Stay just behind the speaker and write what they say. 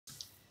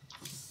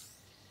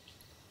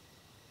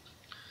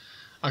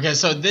Okay,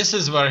 so this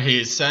is where he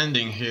is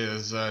sending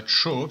his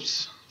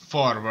troops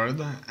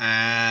forward,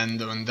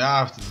 and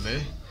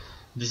undoubtedly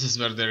this is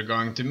where they're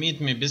going to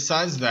meet me.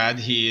 Besides that,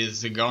 he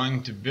is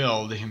going to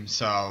build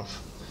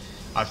himself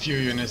a few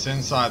units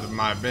inside of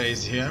my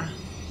base here.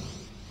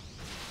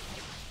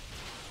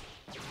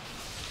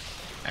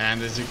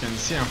 And as you can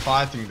see, I'm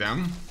fighting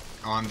them.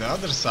 On the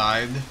other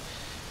side,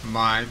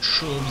 my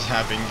troops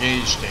have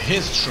engaged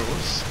his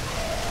troops,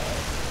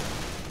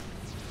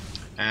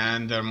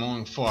 and they're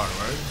moving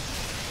forward.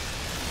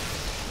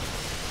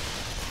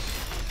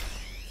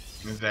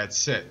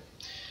 That's it.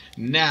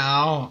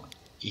 Now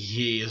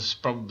he is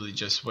probably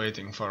just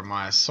waiting for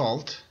my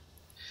assault.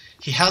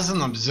 He has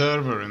an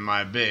observer in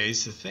my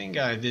base, a thing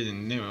I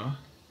didn't know.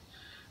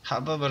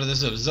 However,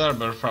 this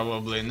observer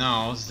probably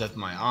knows that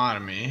my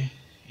army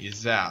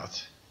is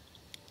out.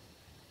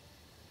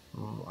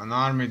 An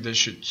army that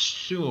should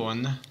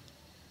soon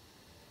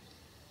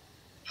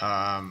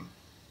fight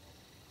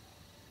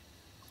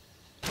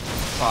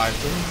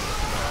him.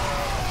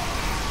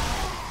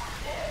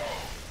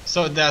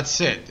 So that's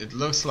it. It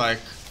looks like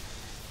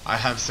I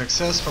have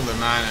successfully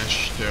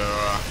managed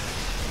to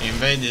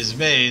invade his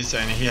base,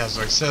 and he has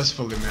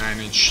successfully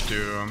managed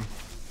to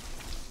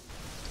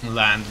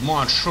land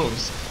more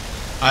troops.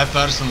 I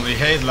personally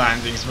hate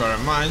landings very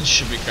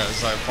much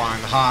because I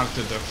find hard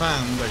to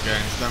defend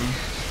against them,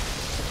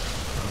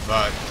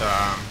 but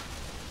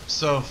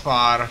so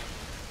far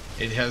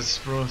it has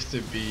proved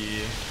to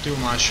be too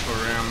much for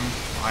him.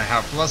 I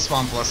have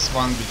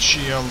 +1/+1 with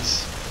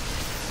shields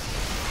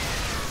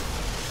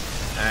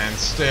and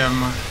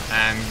stim,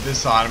 and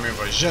this army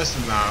was just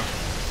enough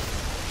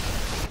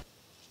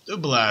to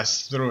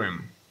blast through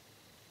him.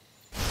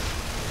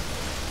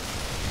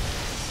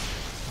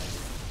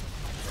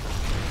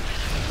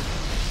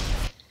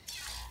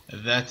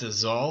 That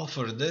is all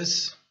for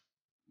this.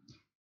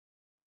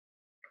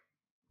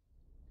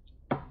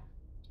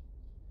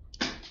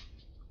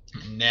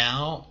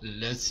 Now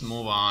let's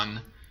move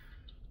on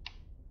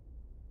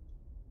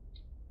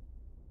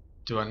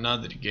to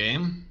another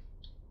game.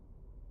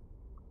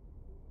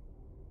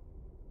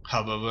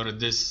 However,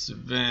 this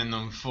win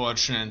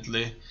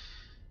unfortunately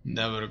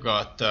never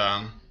got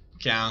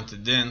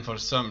counted in for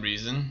some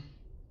reason.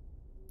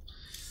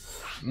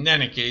 In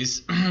any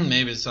case,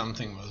 maybe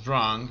something was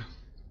wrong.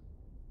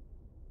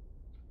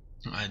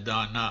 I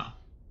don't know.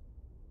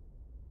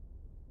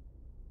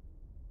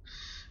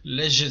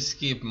 Let's just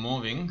keep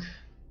moving.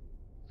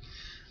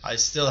 I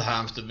still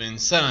have to win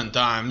 7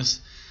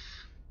 times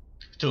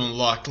to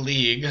unlock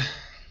League,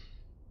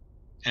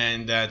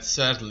 and that's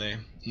certainly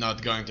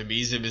not going to be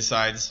easy.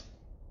 Besides,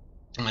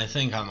 I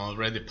think I'm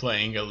already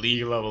playing a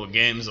League level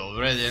games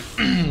already,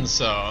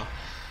 so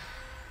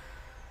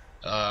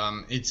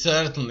it's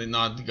certainly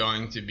not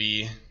going to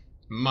be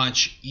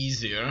much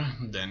easier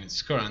than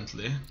it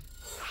currently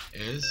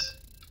is.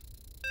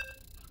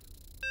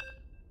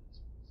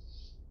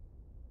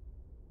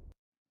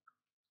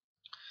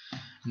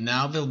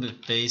 Now we'll be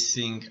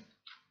facing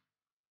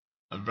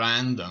a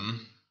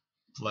random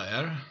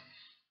player,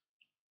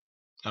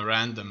 a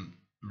random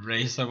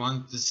race, I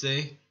want to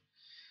say,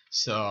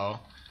 so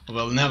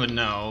we'll never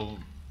know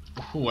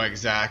who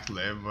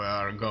exactly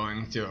we're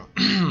going to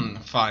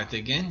fight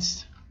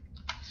against.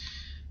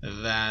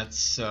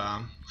 That's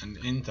an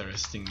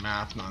interesting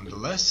map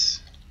nonetheless.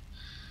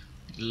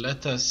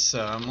 Let us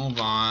move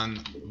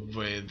on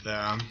with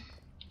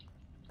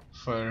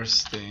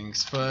first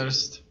things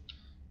first,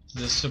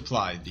 the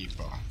supply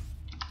depot.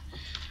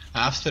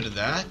 After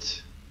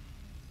that,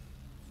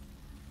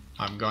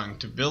 I'm going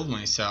to build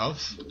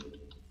myself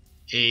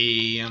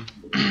a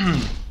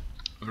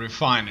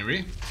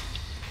refinery,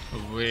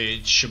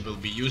 which will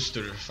be used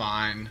to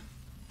refine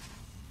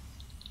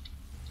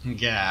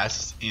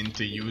gas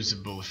into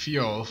usable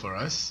fuel for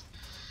us.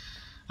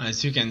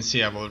 As you can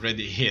see, I've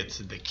already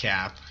hit the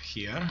cap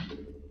here.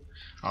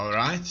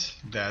 Alright,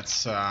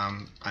 that's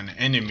an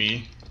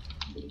enemy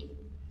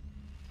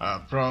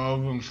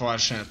probe.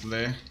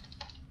 Unfortunately,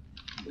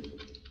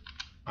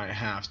 I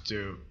have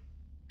to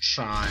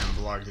try and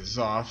block this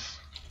off.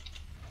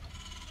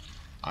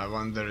 I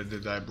wonder,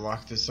 did I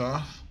block this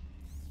off?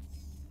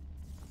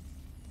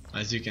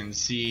 As you can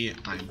see,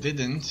 I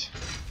didn't,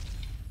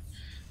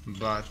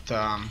 but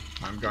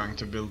I'm going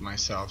to build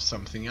myself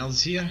something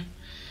else here.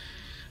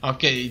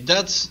 Okay,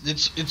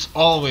 it's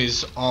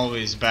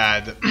always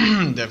bad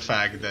the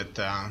fact that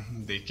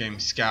they came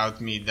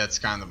scout me. That's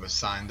kind of a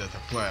sign that a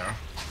player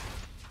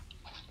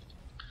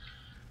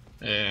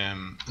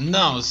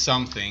knows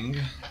something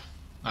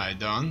I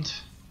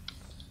don't.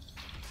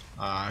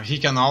 He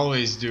can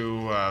always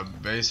do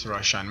base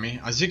rush on me.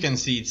 As you can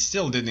see, it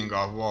still didn't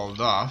go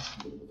walled off,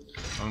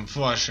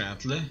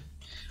 unfortunately.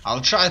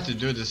 I'll try to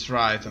do this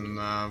right and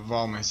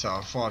wall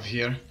myself off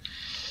here.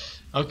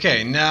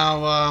 Okay,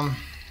 now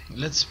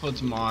let's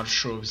put more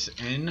troops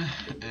in,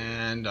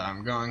 and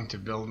I'm going to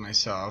build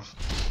myself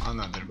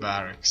another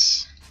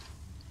barracks.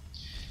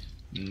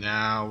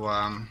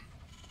 Now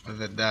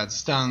that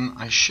that's done,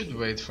 I should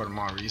wait for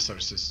more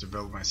resources to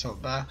build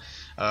myself back.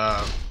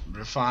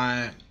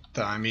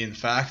 I mean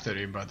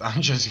factory, but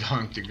I'm just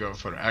going to go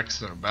for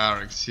extra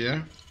barracks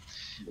here.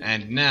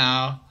 And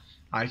now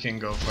I can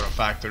go for a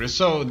factory.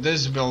 So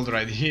this build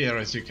right here,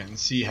 as you can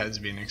see, has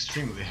been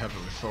extremely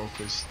heavily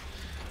focused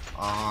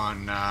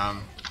on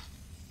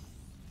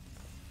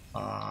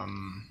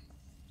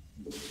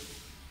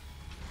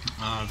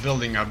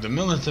building up the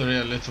military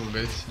a little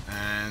bit,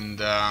 and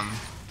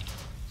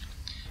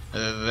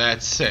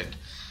that's it.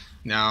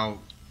 Now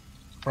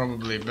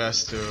probably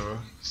best to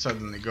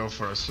suddenly go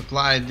for a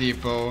supply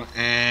depot,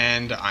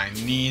 and I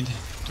need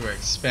to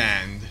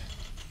expand,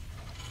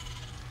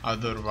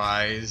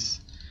 otherwise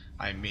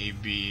I may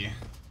be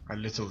a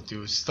little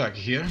too stuck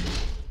here.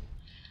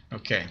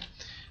 Okay,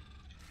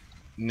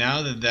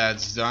 now that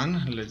that's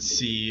done, let's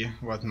see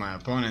what my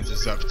opponent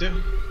is up to.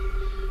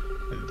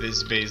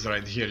 This base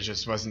right here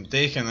just wasn't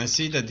taken. I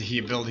see that he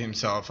built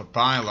himself a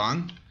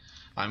pylon.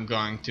 I'm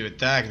going to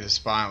attack this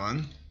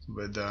pylon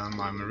with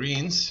my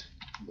marines.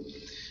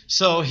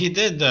 So he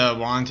did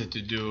wanted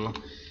to do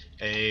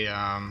a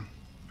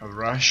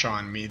rush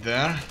on me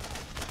there,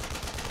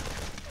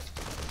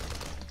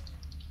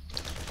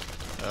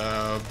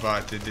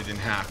 but it didn't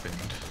happen.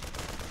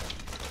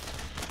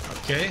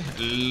 Okay,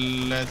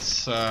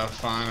 let's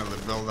finally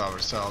build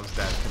ourselves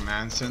that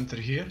command center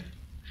here.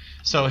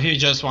 So he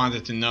just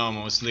wanted to know,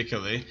 most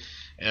likely,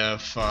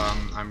 if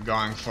I'm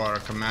going for a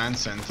command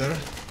center,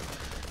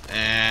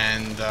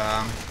 and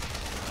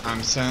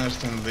I'm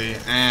certainly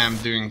am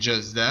doing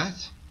just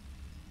that.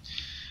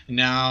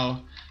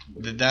 Now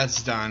that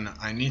that's done,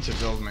 I need to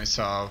build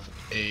myself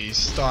a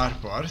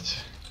starport,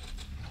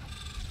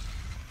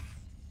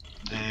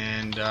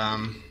 and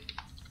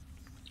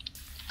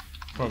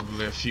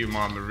probably a few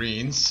more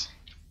marines.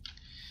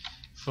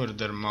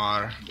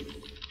 Furthermore,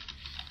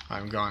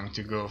 I'm going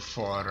to go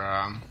for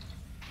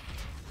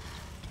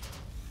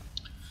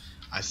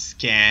a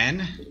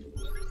scan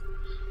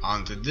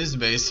onto this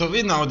base. So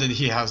we know that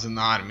he has an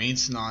army.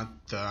 It's not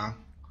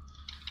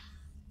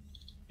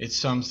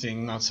it's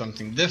not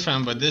something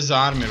different, but this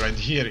army right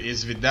here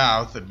is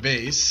without a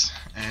base,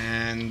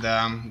 and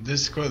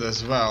this could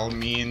as well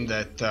mean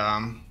that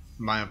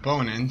my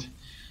opponent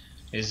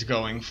is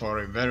going for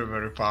a very,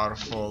 very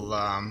powerful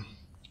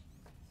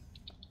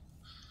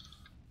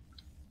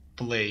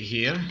play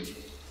here.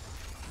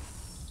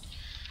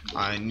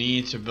 I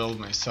need to build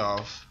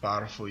myself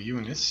powerful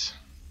units.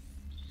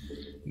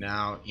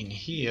 Now in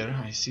here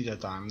I see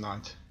that I'm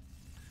not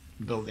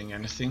building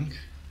anything.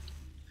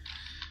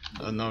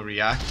 No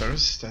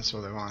reactors, that's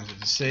what I wanted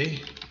to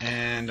say,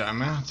 and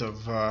I'm out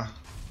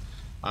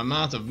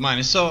of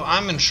money, so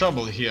I'm in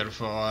trouble here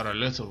for a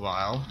little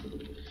while.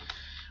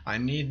 I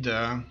need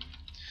to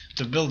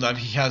build up.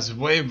 He has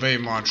way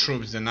more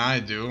troops than I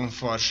do,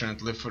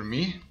 unfortunately for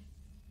me.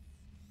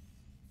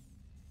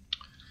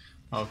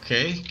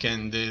 Okay,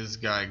 can this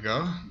guy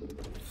go?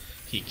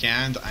 He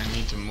can't. I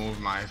need to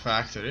move my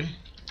factory.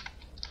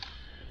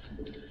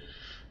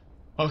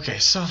 Okay,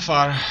 so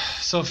far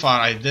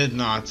I did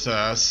not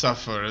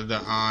suffer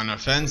an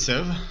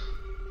offensive,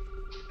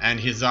 and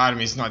his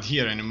army is not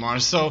here anymore.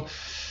 So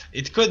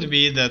it could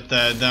be that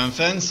the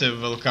offensive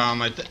will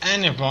come at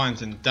any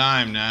point in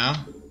time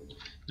now.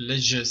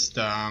 Let's just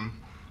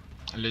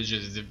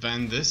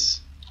defend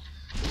this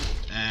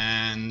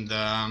and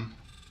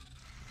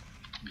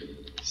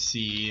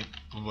see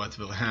what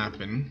will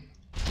happen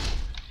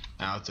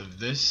out of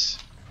this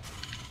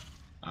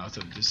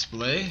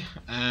play.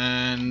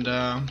 And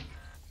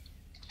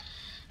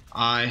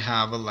I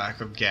have a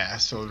lack of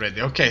gas already.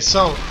 Okay,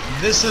 so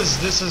this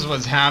is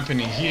what's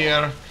happening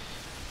here.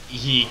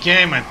 He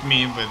came at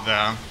me with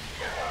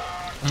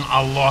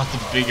a lot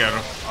bigger,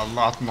 a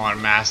lot more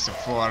massive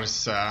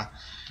force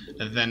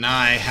than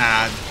I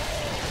had,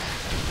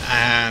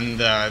 and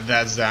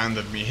that's the end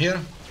of me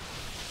here.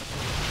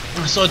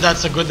 So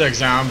that's a good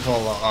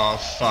example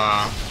of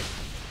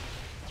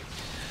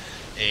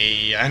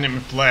a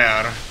enemy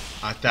player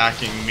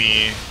attacking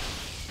me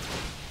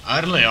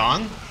early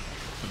on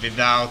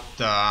without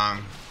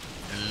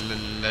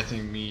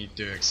letting me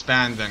to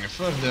expand any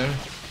further,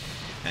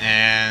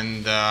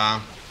 and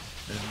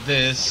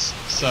this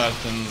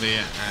certainly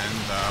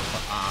ended up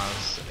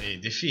as a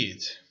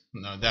defeat,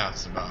 no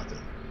doubts about it.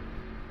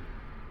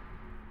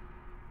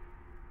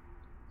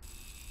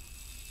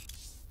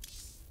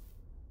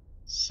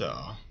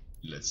 So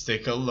let's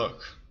take a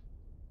look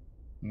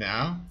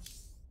now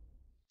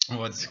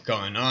what's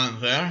going on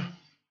there.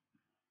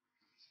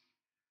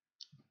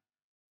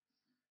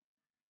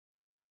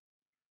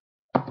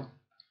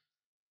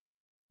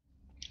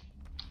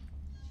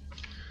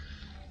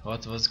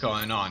 What was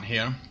going on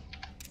here?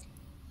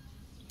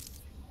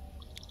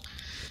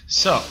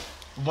 So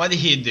what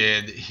he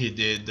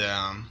did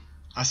a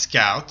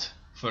scout,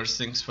 first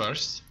things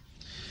first,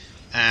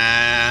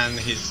 and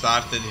he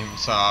started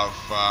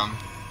himself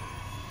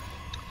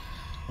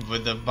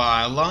with the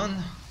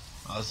pylon,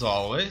 as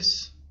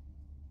always.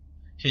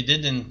 He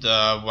didn't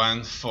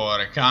went for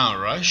a counter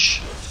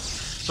rush,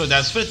 so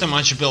that's pretty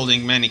much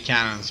building many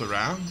cannons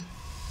around.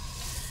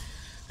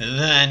 And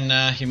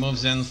then he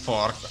moves in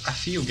for a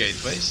few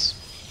gateways,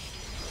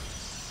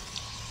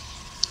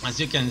 As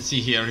you can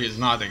see here, he's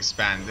not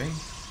expanding.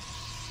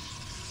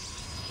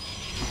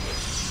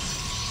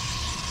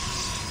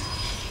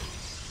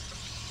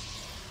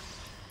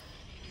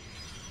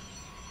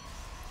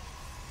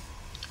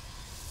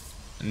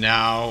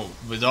 Now,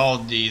 with all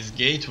these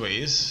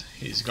gateways,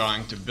 he's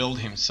going to build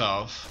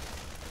himself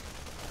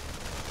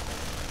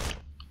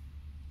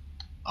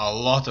a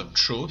lot of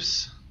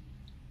troops.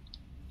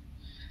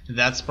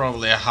 That's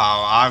probably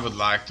how I would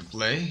like to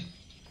play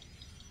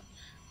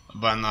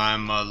when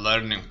I'm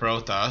learning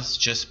Protoss.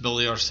 Just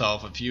build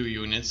yourself a few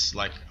units,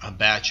 like a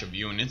batch of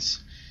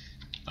units,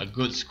 a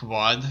good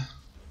squad,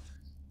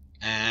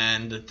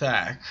 and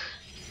attack.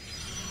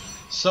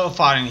 So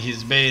far in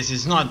his base,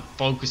 he's not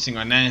focusing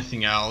on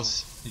anything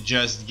else,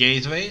 just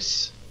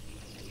gateways,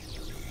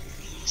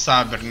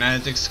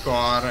 cybernetics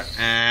core,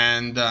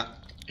 and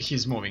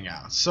he's moving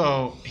out.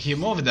 So he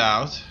moved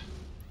out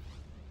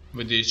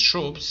with these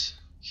troops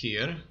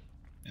here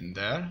and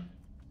there.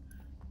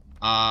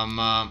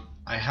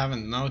 I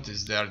haven't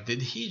noticed there.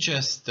 Did he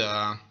just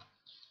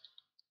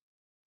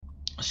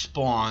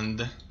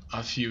spawned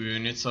a few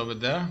units over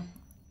there?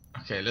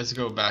 Okay, let's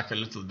go back a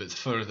little bit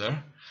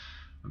further,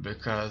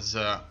 because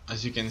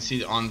as you can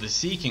see on the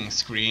seeking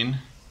screen,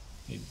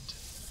 it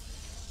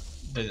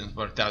didn't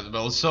work out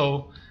well.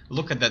 So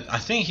look at that. I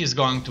think he's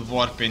going to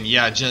warp in.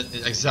 Yeah, just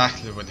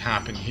exactly what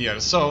happened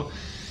here. So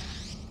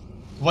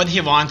what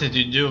he wanted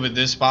to do with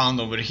this pound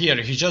over here,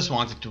 he just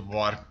wanted to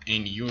warp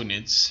in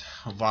units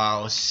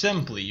while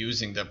simply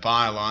using the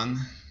pylon.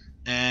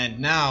 And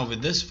now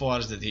with this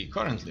force that he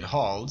currently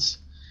holds,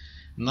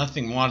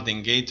 nothing more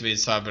than gateway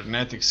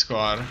cybernetics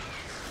core,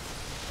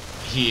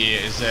 he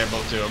is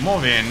able to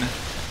move in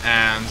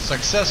and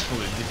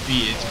successfully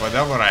defeat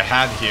whatever I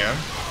had here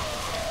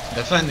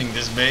defending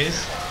this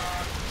base.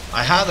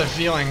 I had a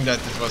feeling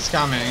that it was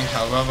coming,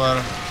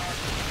 however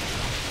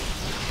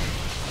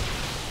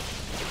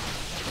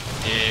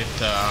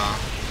it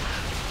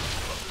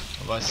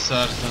was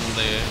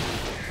certainly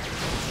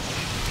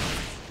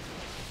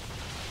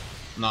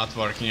not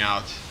working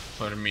out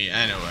for me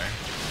anyway.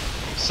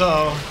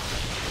 So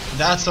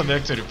that's a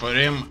victory for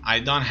him. I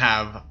don't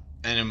have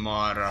any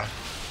more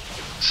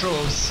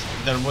troops.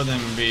 There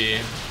wouldn't be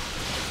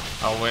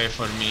a way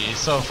for me.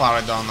 So far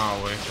I don't know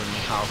a way for me.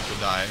 How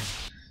could I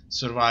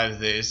survive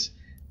this?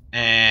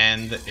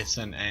 And it's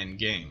an end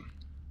game.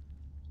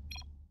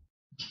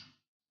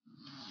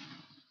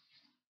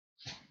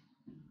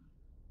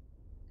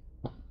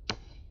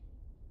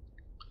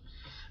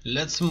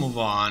 Let's move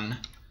on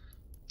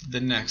to the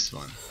next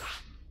one.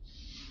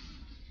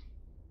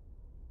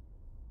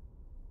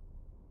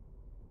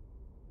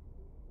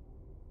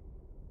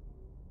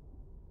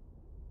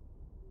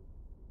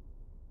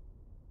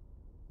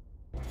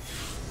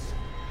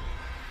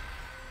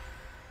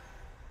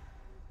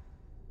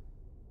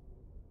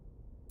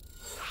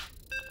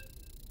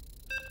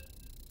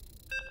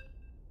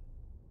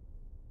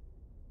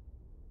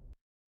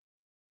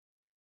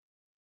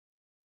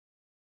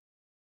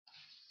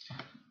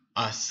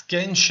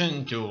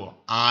 Ascension to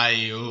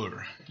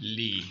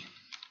AndYouLeftTheGame.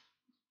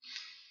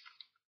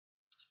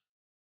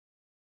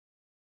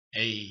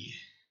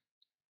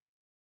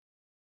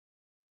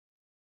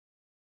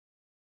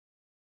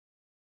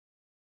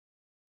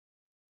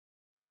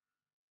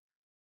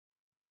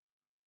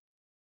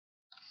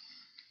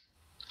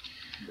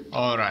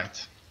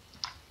 Alright,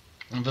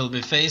 we'll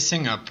be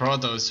facing a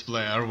Protoss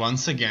player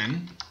once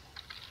again,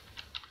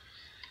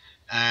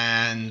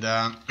 and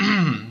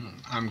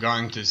I'm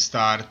going to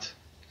start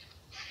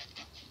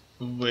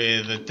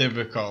with a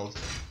typical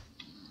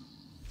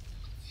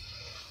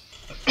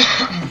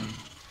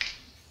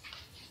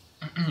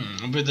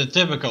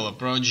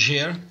approach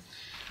here.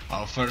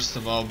 First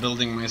of all,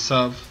 building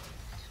myself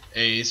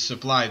a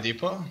supply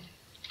depot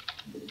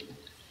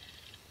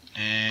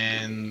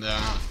and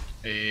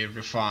a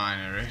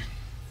refinery.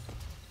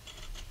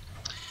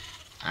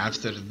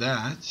 After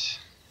that,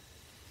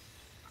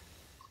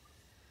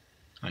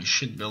 I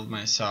should build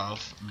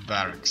myself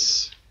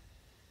barracks.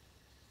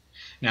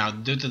 Now,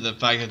 due to the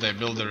fact that I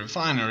build a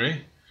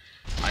refinery,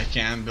 I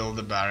can build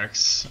the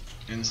barracks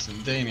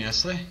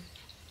instantaneously.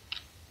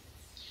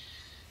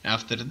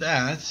 After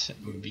that,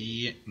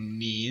 we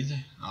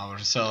need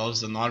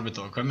ourselves an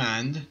orbital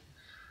command.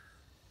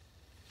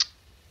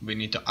 We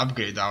need to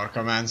upgrade our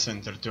command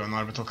center to an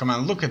orbital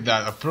command. Look at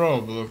that, a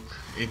probe. Look,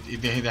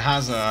 it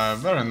has a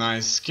very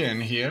nice skin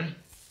here.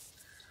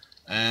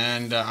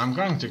 And I'm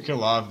going to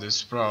kill off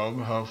this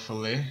probe.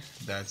 Hopefully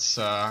that's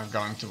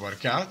going to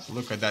work out.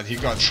 Look at that, he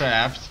got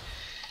trapped.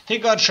 He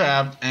got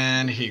trapped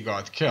and he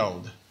got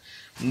killed.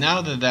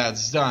 Now that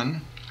that's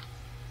done,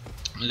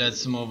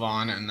 let's move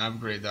on and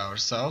upgrade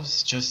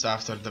ourselves just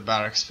after the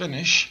barracks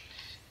finish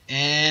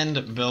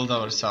and build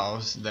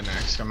ourselves the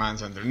next command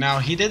center. Now,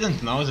 he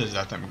didn't notice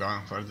that I'm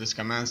going for this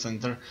command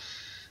center,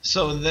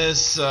 so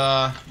this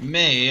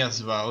may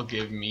as well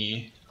give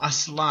me a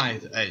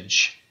slight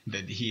edge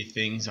that he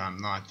thinks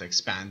I'm not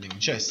expanding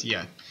just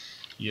yet,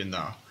 you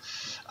know.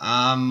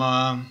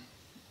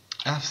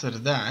 After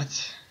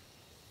that,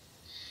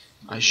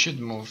 I should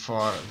move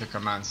for the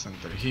command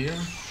center here.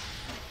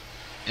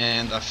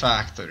 and a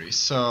factory.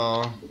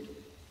 So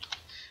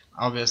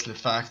obviously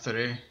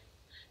factory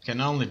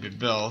can only be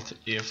built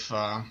if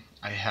I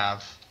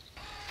have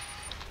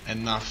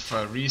enough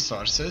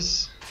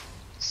resources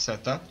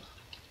set up,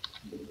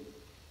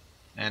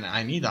 and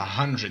I need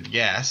 100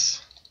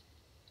 gas,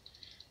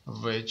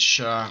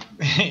 which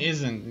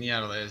isn't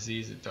nearly as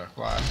easy to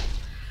acquire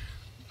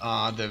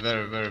at the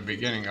very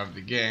beginning of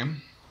the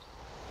game.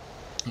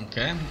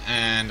 Okay,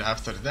 and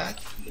after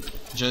that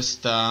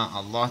just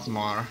a lot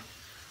more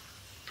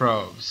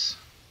probes.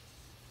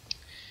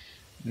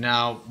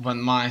 Now when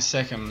my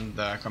second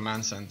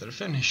command center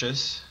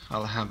finishes,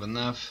 I'll have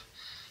enough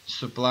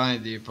supply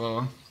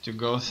depot to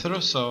go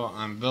through, so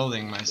I'm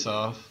building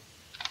myself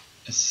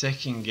a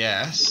second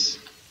gas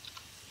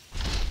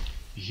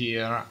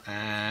here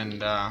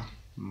and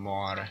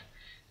more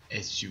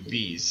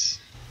SUVs.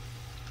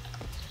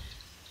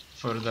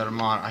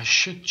 Furthermore, I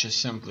should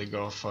just simply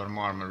go for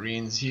more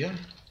marines here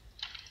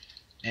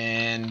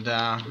and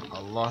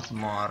a lot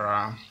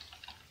more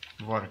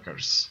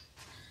workers.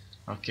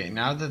 Okay,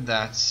 now that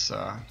that's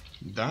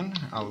done,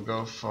 I'll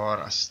go for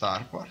a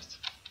starport.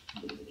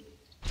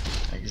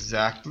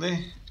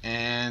 Exactly,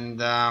 and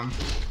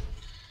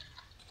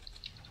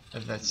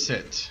that's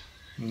it.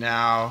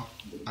 Now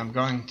I'm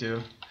going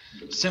to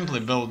simply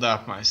build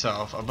up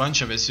myself a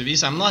bunch of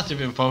SUVs. I'm not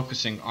even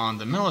focusing on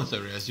the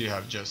military, as you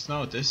have just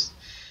noticed,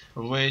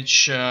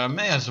 which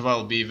may as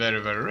well be very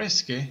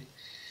risky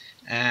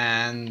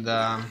and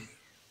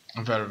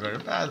very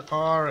bad,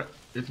 or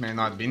it may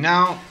not be.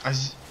 Now,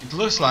 as it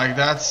looks like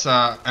that's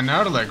an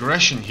early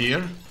aggression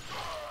here,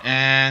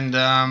 and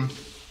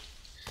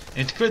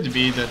it could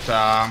be that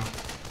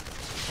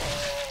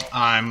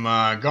I'm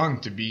going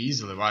to be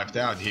easily wiped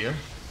out here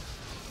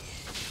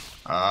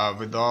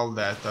with all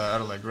that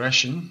early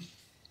aggression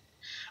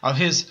of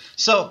his.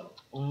 So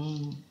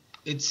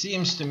it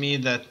seems to me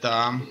that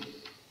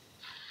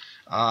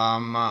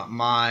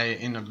my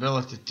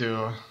inability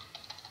to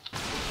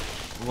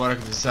work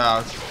this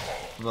out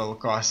will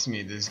cost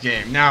me this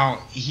game. Now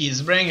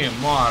he's bringing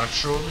more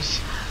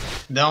troops.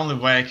 The only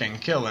way I can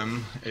kill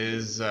him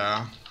is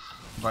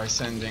by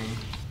sending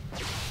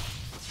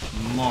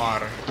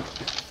more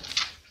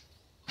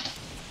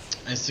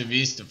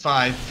SUVs to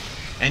fight,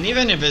 and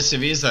even if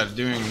SUVs are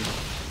doing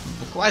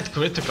quite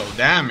critical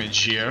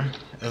damage here,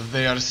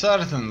 they are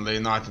certainly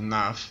not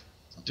enough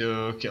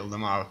to kill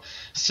them out.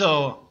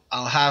 So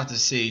I'll have to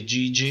say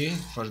GG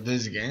for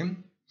this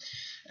game,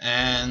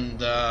 and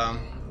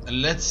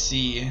let's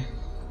see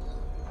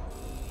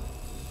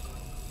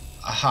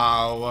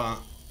how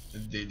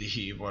did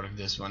he work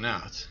this one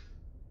out.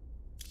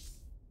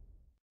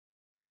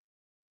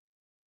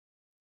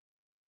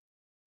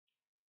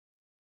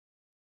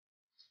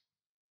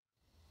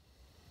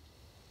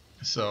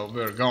 So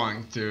we're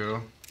going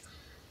to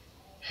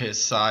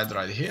his side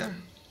right here,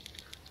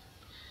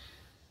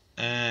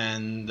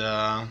 and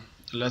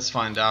let's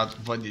find out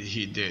what did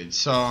he did.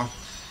 So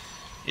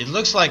it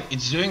looks like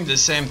it's doing the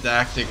same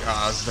tactic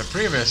as the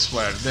previous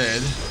player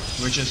did,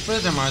 which is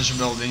pretty much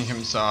building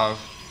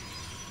himself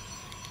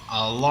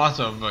a lot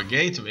of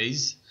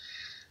gateways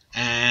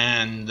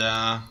and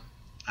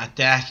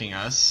attacking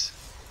us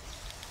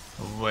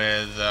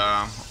with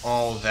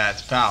all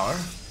that power.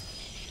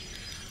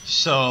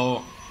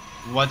 So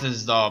what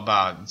is it all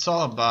about? It's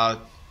all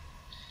about,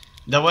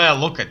 the way I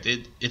look at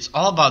it, it's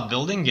all about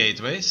building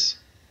gateways,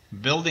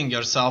 building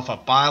yourself a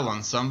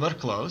pylon somewhere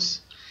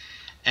close,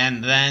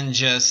 and then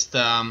just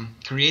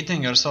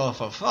creating yourself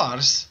a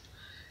force,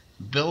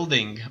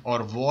 building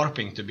or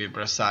warping, to be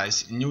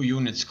precise, new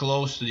units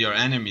close to your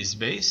enemy's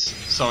base.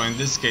 So in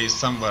this case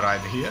somewhere right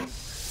here,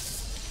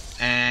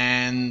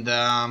 and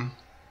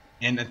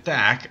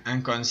attack,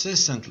 and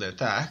consistently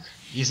attack.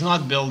 He's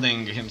not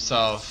building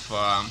himself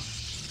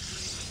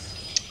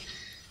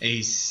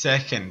a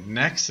second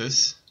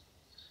nexus,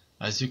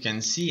 as you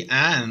can see,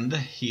 and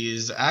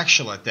he's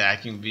actually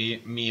attacking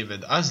me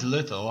with as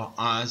little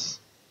as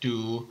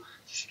 2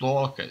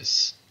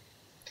 stalkers.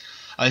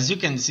 As you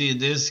can see,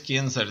 these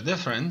skins are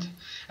different,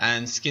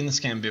 and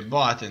skins can be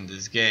bought in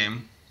this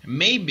game.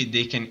 Maybe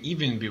they can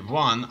even be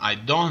won, I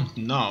don't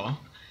know.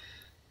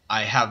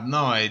 I have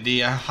no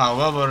idea.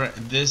 However,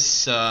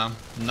 this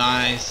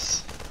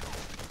nice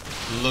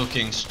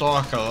looking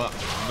stalker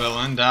will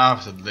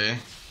undoubtedly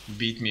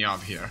beat me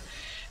up here.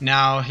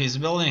 Now he's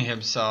building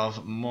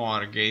himself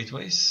more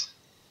gateways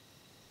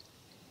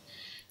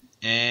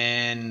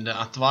and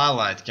a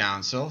Twilight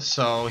Council,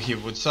 so he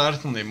would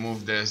certainly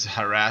move this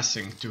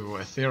harassing to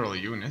ethereal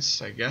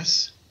units, I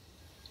guess.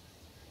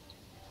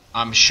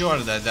 I'm sure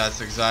that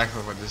that's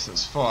exactly what this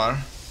is for.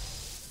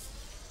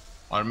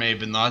 Or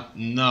maybe not.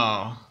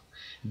 No.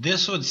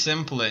 This would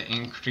simply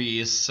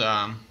increase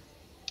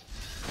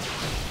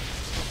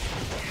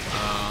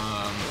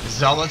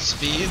zealot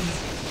speed.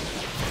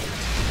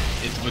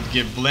 It would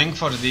give blink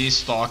for these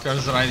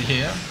stalkers right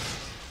here,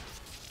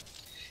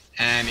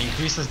 and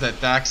increases the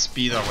attack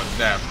speed over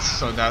depth.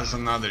 So that's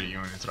another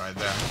unit right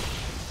there.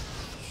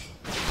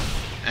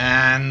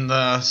 And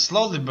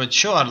slowly but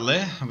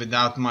surely,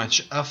 without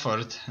much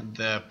effort,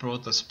 the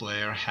Protoss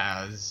player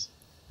has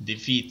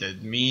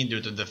defeated me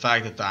due to the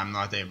fact that I'm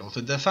not able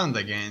to defend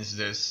against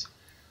this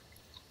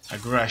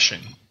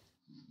aggression.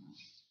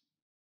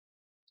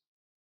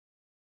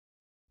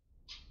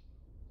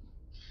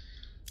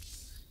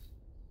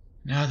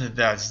 Now that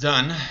that's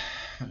done,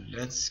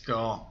 let's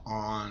go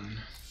on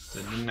to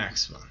the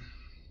next one.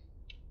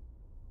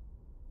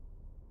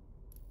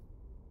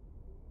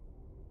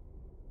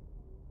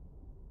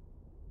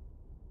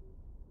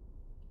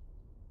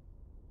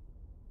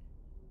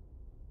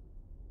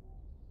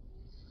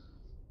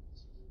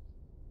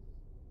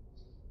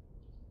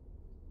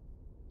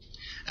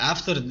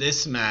 After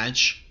this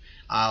match,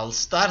 I'll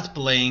start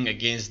playing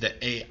against the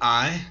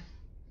AI.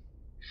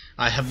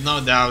 I have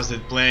no doubts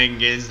that playing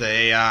against the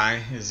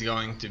AI is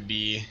going to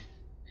be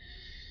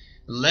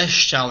less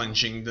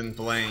challenging than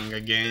playing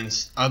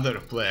against other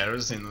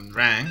players in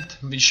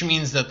unranked, which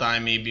means that I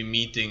may be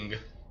meeting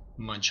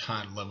much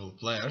higher level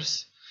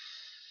players.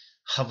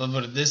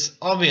 However, this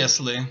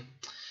obviously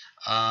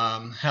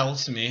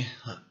helps me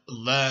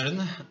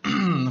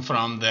learn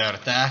from their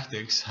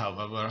tactics.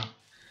 However,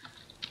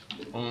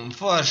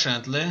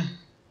 unfortunately,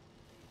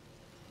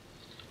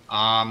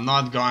 I'm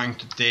not going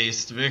to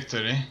taste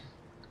victory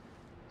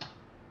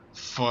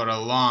for a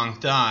long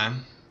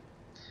time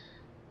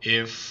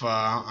if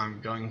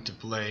I'm going to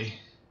play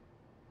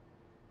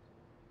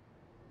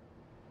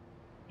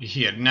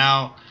here.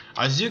 Now,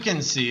 as you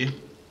can see,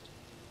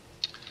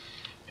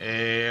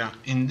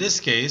 in this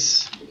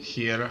case,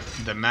 here,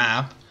 the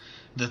map,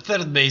 the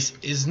third base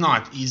is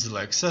not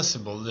easily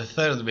accessible. The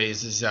third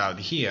base is out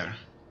here,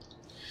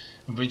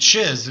 which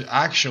is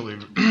actually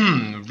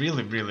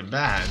really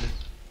bad,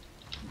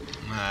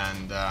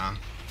 and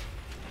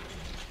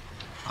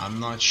I'm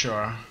not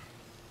sure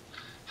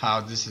how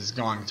this is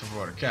going to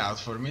work out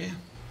for me.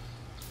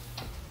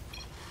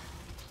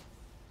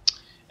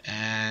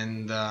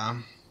 And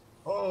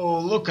oh,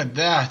 look at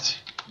that.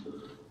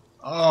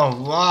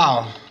 Oh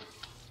wow,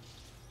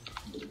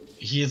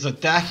 he is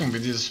attacking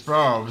with his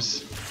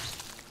probes.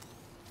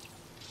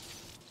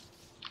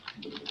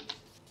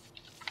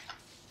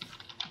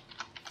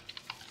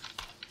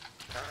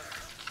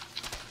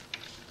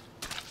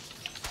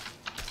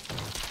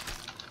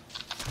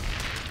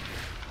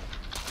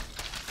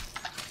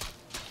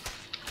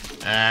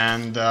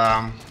 And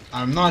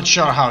I'm not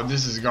sure how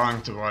this is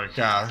going to work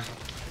out.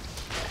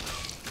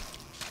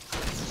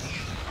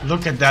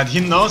 Look at that,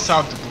 he knows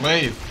how to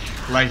play it.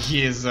 Like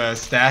he is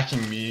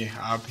stacking me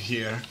up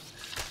here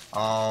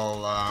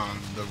all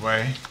the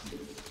way.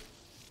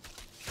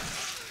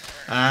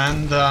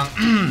 And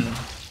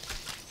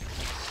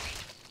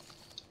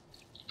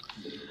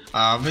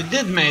we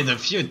did made a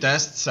few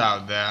tests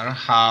out there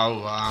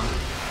how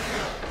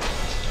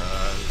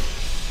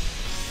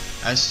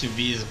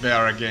SUVs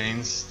bear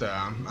against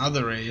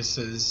other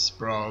races,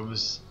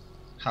 probes.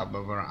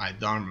 However, I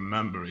don't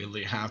remember,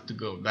 really have to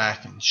go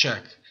back and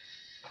check.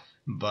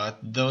 But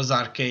those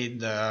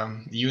arcade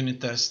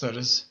unit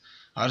testers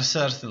are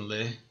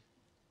certainly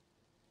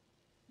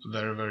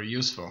very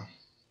useful.